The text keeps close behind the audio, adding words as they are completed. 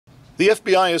The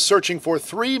FBI is searching for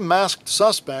 3 masked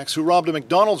suspects who robbed a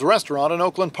McDonald's restaurant in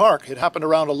Oakland Park. It happened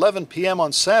around 11 p.m.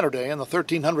 on Saturday in the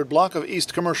 1300 block of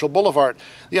East Commercial Boulevard.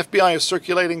 The FBI is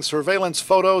circulating surveillance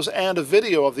photos and a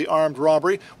video of the armed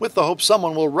robbery with the hope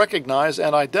someone will recognize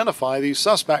and identify these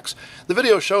suspects. The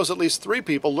video shows at least 3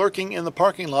 people lurking in the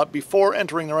parking lot before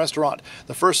entering the restaurant.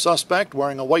 The first suspect,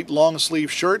 wearing a white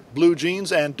long-sleeve shirt, blue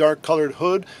jeans, and dark-colored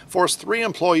hood, forced 3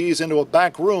 employees into a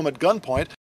back room at gunpoint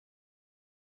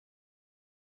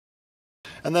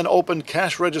and then opened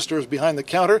cash registers behind the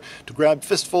counter to grab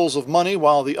fistfuls of money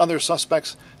while the other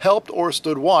suspects helped or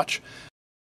stood watch.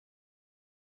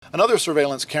 Another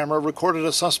surveillance camera recorded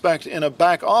a suspect in a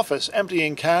back office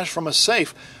emptying cash from a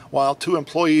safe while 2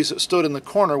 employees stood in the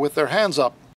corner with their hands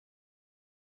up.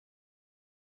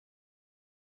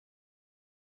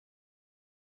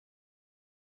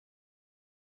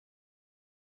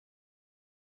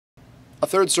 A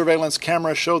third surveillance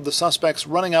camera showed the suspects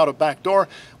running out a back door,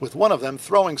 with one of them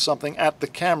throwing something at the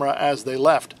camera as they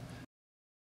left.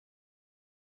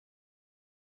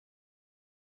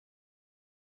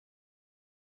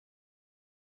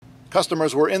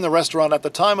 Customers were in the restaurant at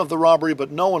the time of the robbery, but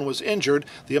no one was injured.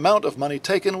 The amount of money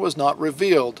taken was not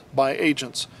revealed by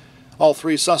agents. All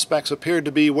 3 suspects appeared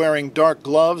to be wearing dark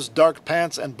gloves, dark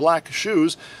pants, and black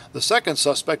shoes. The second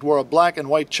suspect wore a black and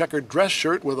white checkered dress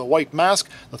shirt with a white mask.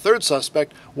 The third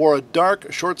suspect wore a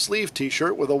dark short-sleeved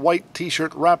t-shirt with a white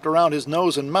t-shirt wrapped around his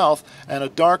nose and mouth and a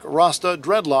dark Rasta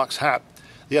dreadlocks hat.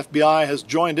 The FBI has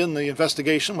joined in the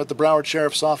investigation with the Broward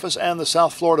Sheriff's Office and the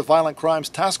South Florida Violent Crimes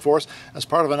Task Force as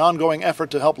part of an ongoing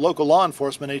effort to help local law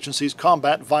enforcement agencies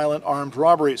combat violent armed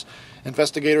robberies.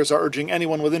 Investigators are urging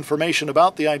anyone with information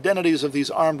about the identities of these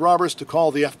armed robbers to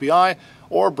call the FBI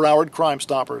or Broward Crime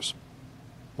Stoppers.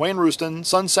 Wayne Roustan,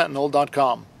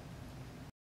 SunSentinel.com.